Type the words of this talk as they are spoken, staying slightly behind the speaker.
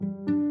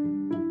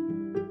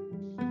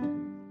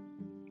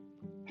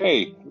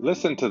Hey,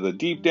 listen to the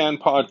Deep Dan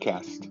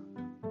podcast.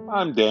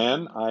 I'm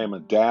Dan. I am a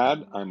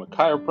dad. I'm a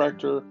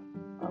chiropractor.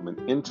 I'm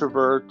an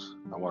introvert.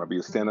 I want to be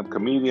a stand-up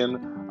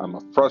comedian. I'm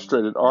a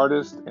frustrated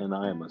artist, and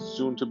I am a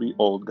soon-to-be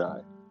old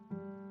guy.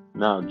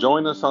 Now,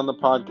 join us on the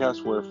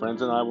podcast where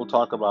friends and I will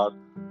talk about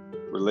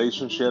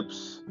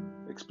relationships,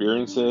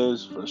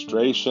 experiences,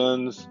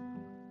 frustrations,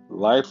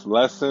 life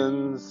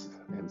lessons,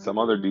 and some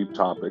other deep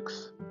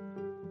topics.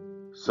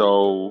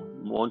 So,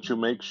 won't you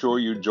make sure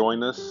you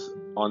join us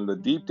on the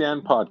Deep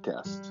Dan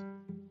podcast?